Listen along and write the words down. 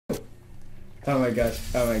Oh my gosh.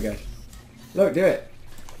 Oh my gosh. Look, do it.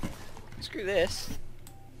 Screw this.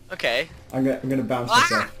 Okay. I'm gonna bounce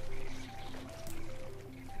myself.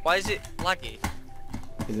 Why is it laggy?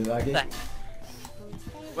 Is it laggy? There.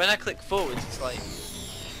 When I click forwards, it's like...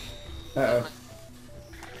 Uh oh.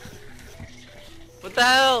 What the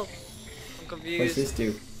hell? I'm What's confused. this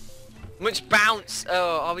do? Much bounce!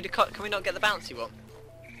 Oh, can we not get the bouncy one?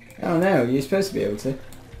 Oh no, you're supposed to be able to.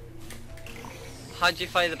 How do you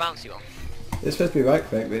fire the bouncy one? It's supposed to be right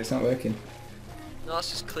click, but it's not working. No,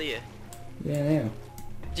 that's just clear. Yeah, no.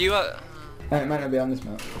 Do you It might not be on this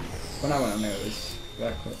map. When I went on there, it was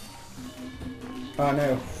right click. Oh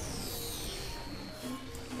no.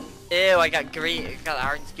 Ew, I got green, I got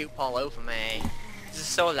orange goop all over me. This is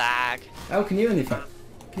so lag. Oh, can you only fire?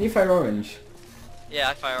 Can you fire orange? Yeah,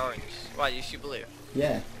 I fire orange. Why, you shoot blue?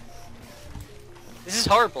 Yeah. This is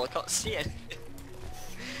horrible, I can't see it.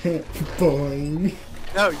 Boing.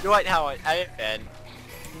 No, you're right now, anything.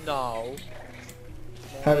 No.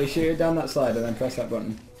 Harry, shoot it down that slide and then press that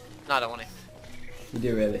button. No, I don't want it. You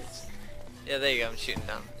do really. Yeah, there you go, I'm shooting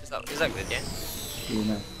down. Is that good, yeah? You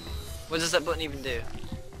know. What does that button even do?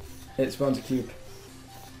 It spawns a cube.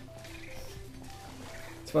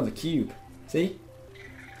 It spawns a cube. See?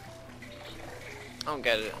 I don't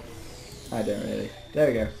get it. I don't really. There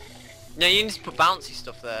we go. No, you need to put bouncy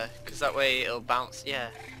stuff there, because that way it'll bounce, yeah.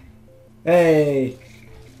 Hey!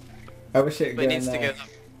 I wish it But would it go in needs to there. go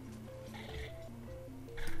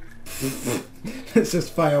Let's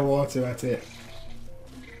just fire water at it.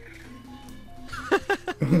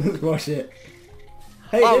 Let's wash it.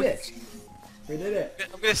 Hey, Oh, we did it! We did it!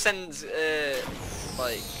 I'm gonna send,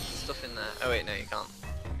 like, stuff in there. Oh wait, no you can't.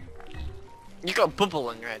 You got a bubble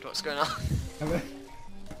on your head, what's going on?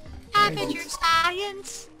 Amateur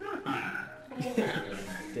science.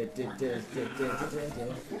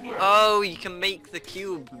 Oh, you can make the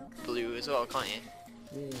cube blue as well, can't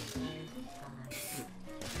you?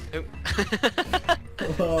 Nope.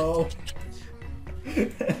 Hello.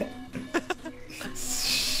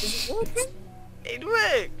 It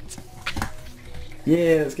worked!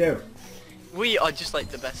 Yeah, let's go. We are just like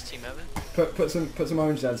the best team ever. Put some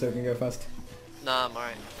orange down so we can go fast. Nah, I'm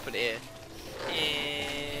alright. Put it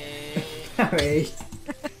here. Harry.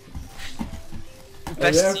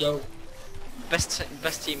 Best There we team. go.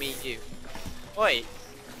 Best team EU. Wait.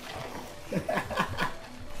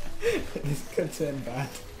 This could turn bad.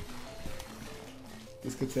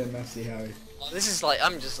 This could turn messy, Harry. This is like,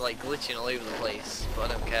 I'm just like glitching all over the place, but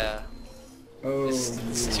I don't care. Oh.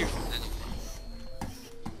 It's too...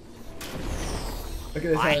 Look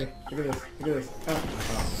at this, Harry. Look at this. Look at this. Oh.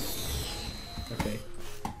 Okay.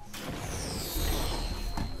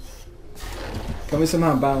 Can we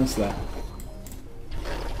somehow bounce that?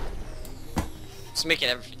 Just making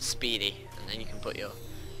everything speedy, and then you can put your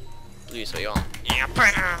blues where you want.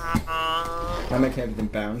 I'm making everything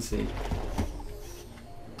bouncy.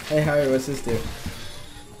 Hey Harry, what's this do?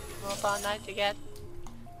 What about night again?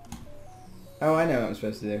 Oh, I know what I'm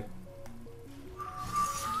supposed to do.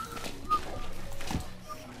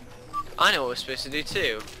 I know what we're supposed to do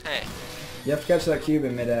too. Hey. You have to catch that cube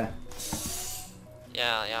in midair.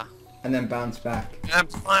 Yeah, yeah. And then bounce back.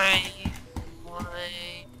 Why?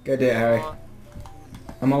 Go do it, Harry.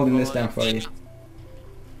 I'm holding this down for you.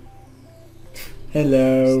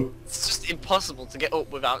 Hello. It's just impossible to get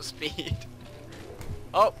up without speed.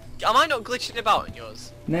 Oh, am I not glitching about in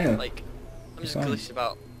yours? No. Like, I'm just Fine. glitching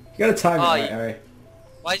about. You gotta time it Oh, right, you- Harry.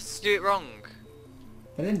 Why did you do it wrong?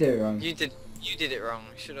 I didn't do it wrong. You did it wrong.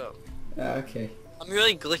 Shut up. Okay. I'm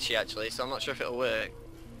really glitchy actually, so I'm not sure if it'll work.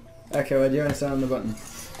 Okay, well, do you want to stand on the button?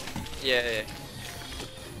 Yeah.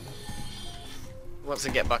 Once I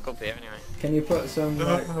get back up here, anyway. Can you put some,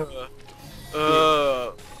 like,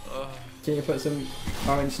 can you put some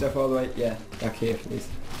orange stuff all the way? Yeah, back here, please.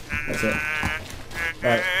 That's it.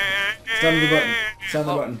 Right. Stand on the button. Stand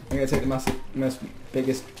on the button. I'm gonna take the most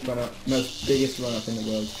biggest run up in the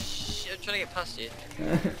world. Shit, I'm trying to get past you.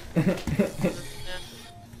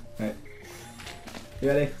 Right. You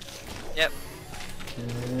ready? Yep.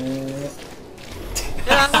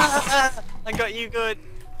 I got you good.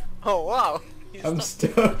 Oh wow. You I'm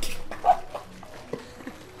stopped. stuck.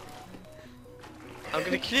 I'm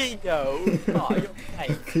gonna clean you. Oh, you're okay.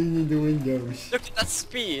 I'm cleaning the windows. Look at that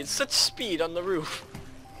speed. Such speed on the roof.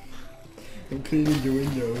 I'm cleaning the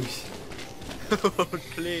windows.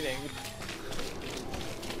 Cleaning.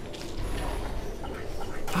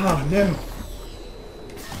 Oh no!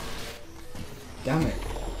 Damn it.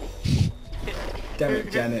 Damn it,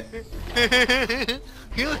 Janet.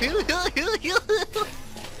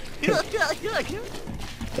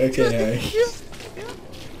 Okay, Harry.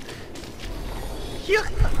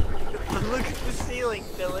 Look at the ceiling,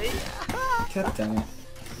 Billy. God damn it.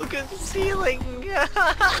 Look at the ceiling.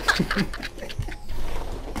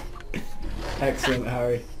 Excellent,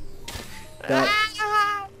 Harry. That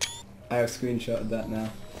I have screenshotted that now.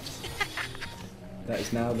 That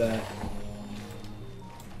is now there.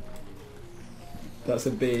 That's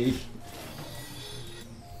a B.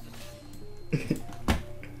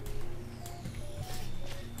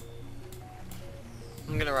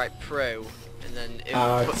 I'm gonna write pro, and then it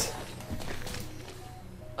Art. put,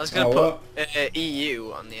 I was gonna Oh, put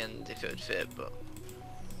EU on the end if it would fit, but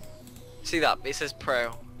see that? It says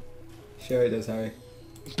pro. Sure it does, Harry.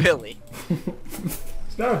 Billy.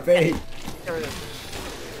 It's not a B. Get rid of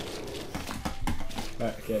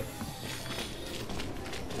Right, okay.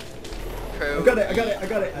 pro. I got it, I don't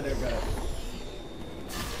got it. God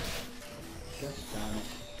damn it.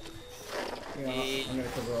 You know what? I'm gonna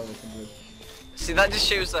cover all this in blue. See, that just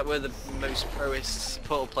shows that we're the most proest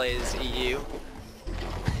portal players EU.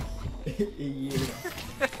 EU.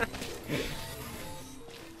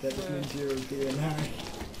 That just means European, Harry.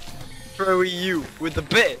 Pro EU, we're the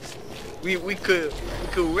best. We could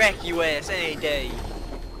wreck US any day.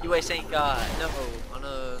 US ain't got no on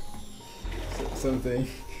a Something.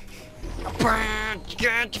 Oh.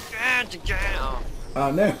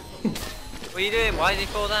 Oh no! What are you doing? Why did he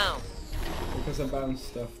fall down? Because I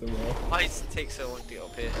bounced off the wall. Why does it take so long to get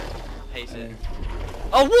up here? I hate it. know.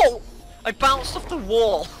 Oh, whoa! I bounced off the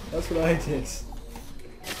wall! That's what I did.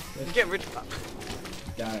 Get rid of that.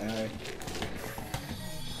 Damn it, Harry.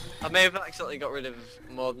 I may have accidentally got rid of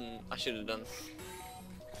more than I should have done.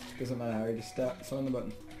 Doesn't matter, Harry. Just start. Slam the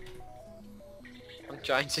button. I'm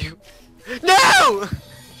trying to. No!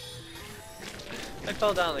 I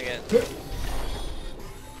fell down again.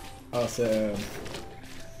 Awesome.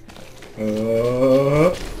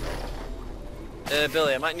 Oh.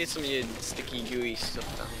 Billy, I might need some of your sticky gooey stuff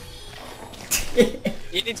down here.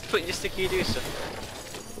 You need to put your sticky gooey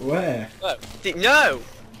stuff down. Where? Oh, no!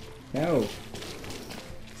 No.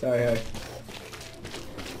 Sorry, Harry.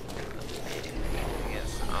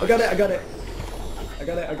 Yes. I got it. I got it. I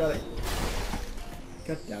got it. I got it.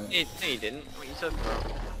 God damn it. No, you didn't. What are you talking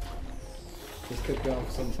about? This could go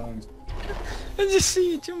off sometimes. I just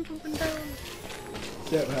see you jump up and down.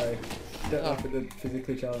 Shut up, Harry. Don't laugh at the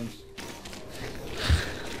physically challenged.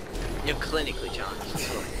 You're clinically challenged.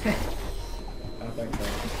 Oh, thanks,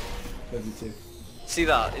 Harry. Love you too. See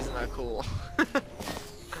that? Isn't that cool?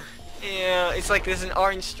 Yeah, it's like there's an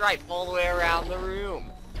orange stripe all the way around the room.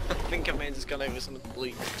 I think I may have just gone over some of the blue.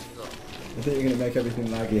 I think you're gonna make everything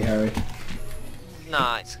laggy, Harry.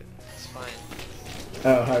 Nah, it's fine.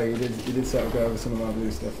 Oh, Harry, you did sort of go over some of my blue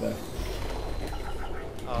stuff there.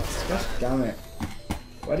 Oh, it's Gosh fine. damn it.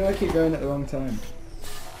 Why do I keep going at the wrong time?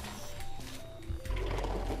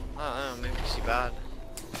 I don't know, maybe it's too bad.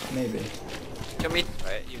 Maybe. Do you want me to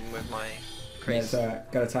try it, even with my Yeah, crazy? it's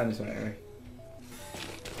alright. Gotta time this right, Harry.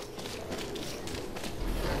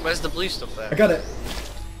 Where's the blue stuff there? I got it!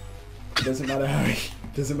 Doesn't matter, Harry.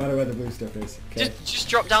 Doesn't matter where the blue stuff is. Okay. Just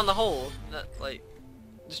drop down the hole.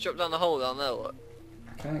 Just drop down the hole down there. Look.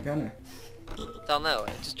 Can Down there. Look.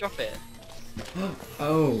 Just drop it. I?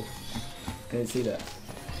 Oh! I didn't see that.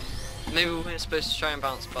 Maybe we weren't supposed to try and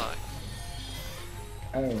bounce back.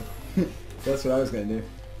 Oh. That's what I was gonna do.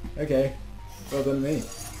 Okay. Well done me.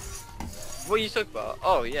 What are you talking about?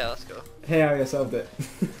 Oh yeah, let's go. Hey Harry, I solved it.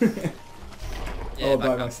 Yeah, All back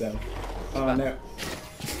by up. myself. Oh back. no.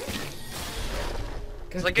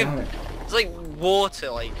 It's God like damn it. it's like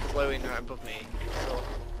water like flowing right above me. So.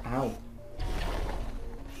 Ow.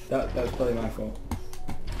 That was probably my fault.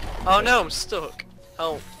 Oh no, I'm stuck.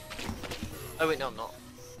 Help. Oh wait, no I'm not.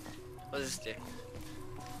 What does this do?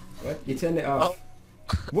 What? You turned it off.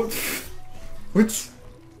 Oh. What? What?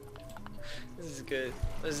 This is good.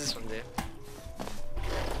 What does this one do?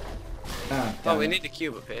 Ah, Oh, damn we it. need a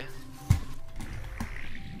cube up here.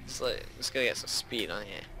 Let's go get some speed on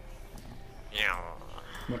here. Yeah.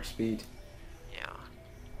 Much speed. Yeah.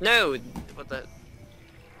 No! What the?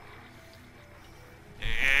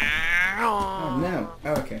 Oh no.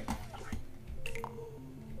 Oh, okay.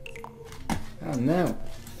 Oh no.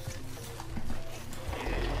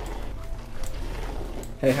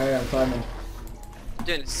 Hey Harry, I'm climbing. I'm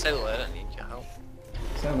doing it solo, I don't need your help.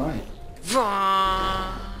 So am I.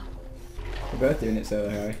 We're both doing it solo,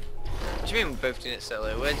 Harry. What do you mean we're both doing it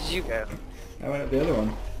solo? Where did you go? I went up the other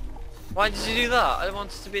one. Why did you do that? I want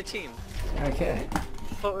us to be a team. Okay. I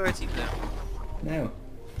thought we were a team now. No.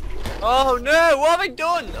 Oh no! What have I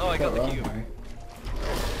done? Oh, I got Got the wrong, cube. Harry.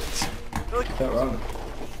 Look. Got wrong.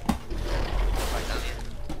 Right down here.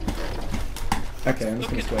 Okay, I'm just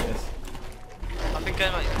gonna split this. I think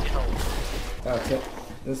I might need your help. Oh, tip.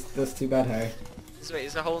 That's too bad, Harry. Wait,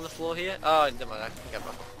 is there a hole in the floor here? Oh, never mind. I can get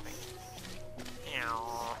back.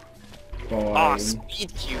 Boy. Oh,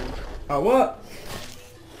 speed cube. Oh, what?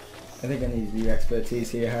 I think I need your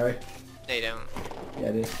expertise here, Harry. No, you don't. Yeah,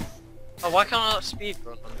 I do. Oh, why can't I not speed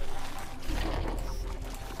run on them?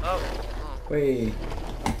 Oh. Wait.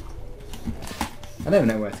 I never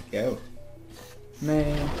know where to go.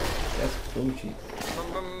 Man, that's bullshit.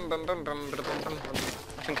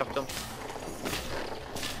 I think I've done.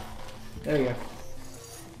 There we go.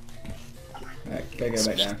 Right, gotta go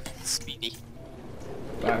back down. Speedy.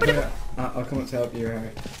 Right, I'll come up to help you,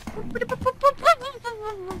 Harry.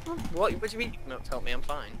 What do you mean you not help me? I'm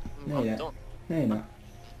fine. No, I'm you're done. No, you're not.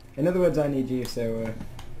 In other words, I need you, so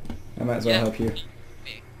I might as well help you.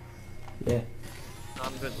 Me. Yeah.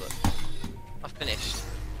 I'm good, look. I've finished.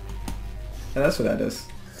 Oh, that's what that does.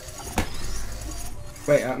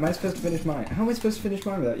 Wait, am I supposed to finish mine? How am I supposed to finish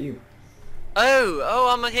mine without you? Oh,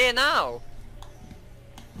 I'm here now.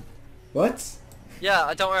 What?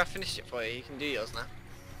 Yeah, don't worry, I finished it for you. You can do yours now.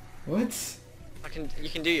 What? You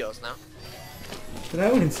can do yours now. But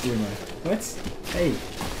I wanted to do mine. What? Hey.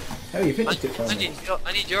 Oh, you finished it for me.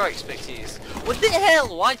 I need your expertise. What the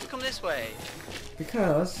hell? Why'd you come this way?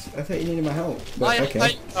 Because I thought you needed my help. But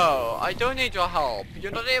okay. I don't need your help.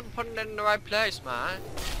 You're not even putting it in the right place, man.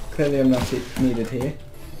 Clearly I'm not needed here.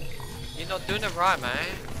 You're not doing it right, man.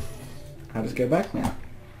 I'll just go back now.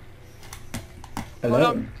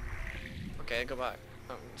 Alone. Okay, go back.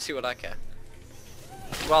 See what I care.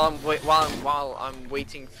 While I'm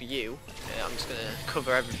waiting for you, I'm just gonna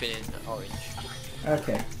cover everything in orange.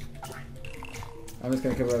 Okay. I'm just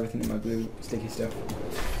gonna cover everything in my blue sticky stuff.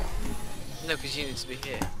 No, because you need to be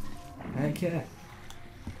here. I don't care.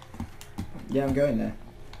 Yeah, I'm going there.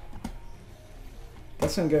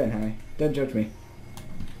 That's where I'm going, Harry. Don't judge me.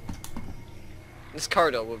 This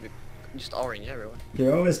corridor will be just orange everywhere.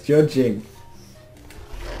 You're always judging.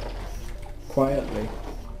 Quietly.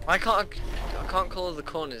 I can't colour the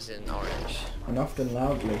corners in orange. And often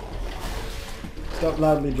loudly. Stop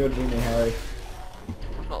loudly judging me, Harry.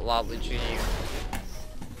 I'm not loudly judging you.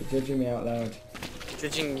 You're judging me out loud.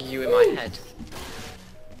 Judging you in my head.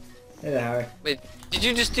 Hey there, Harry. Wait, did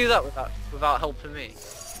you just do that without helping me?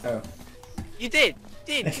 Oh. You did,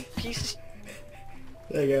 you piece of...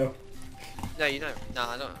 There you go. No, you don't. No,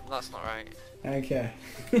 I don't. That's not right. Okay.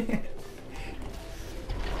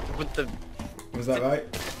 With the... Was that right?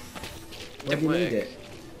 Where do you need it?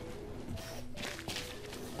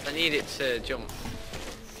 I need it to jump.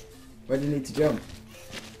 Where do you need to jump?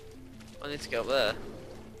 I need to go up there.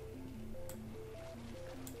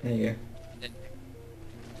 There you go. Yeah.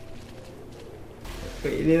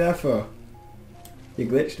 What you need that for? You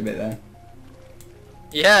glitched a bit there.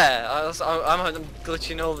 Yeah, I'm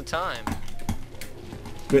glitching all the time.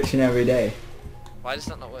 Glitching every day. Why does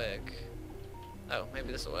that not work? Oh,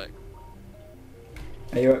 maybe this will work.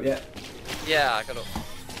 Are you up yet? Yeah, I got up.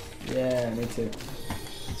 Yeah, me too.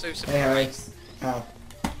 So Hey Harry. surprised. Ow.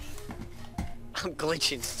 I'm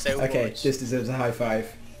glitching so Okay, much. this deserves a high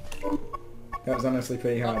five. That was honestly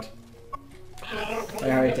pretty hard. Hey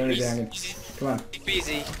Harry, don't leave me hanging. Come on. Keep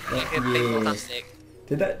easy. Yeah. Fantastic.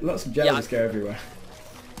 Did that? Lots of jellies go everywhere.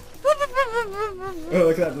 Oh,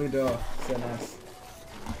 look at that blue door. So nice.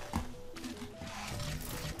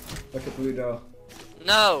 Look at blue door.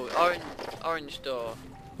 No, orange door.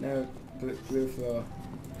 No, blue floor.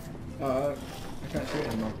 Oh, I can't shoot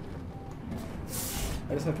anymore.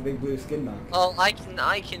 I just have a big blue skin mark. Oh, I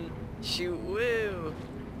can shoot. Woo.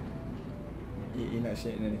 You're not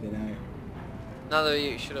shooting anything, are you? Neither are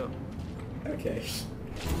you. Shut up. Okay.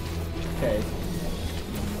 Okay.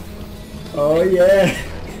 Oh yeah!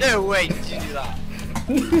 No way did you do that.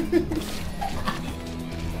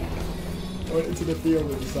 I went into the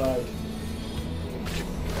field at the side.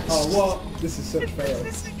 Oh what? This is such fail.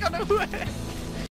 This is gonna work.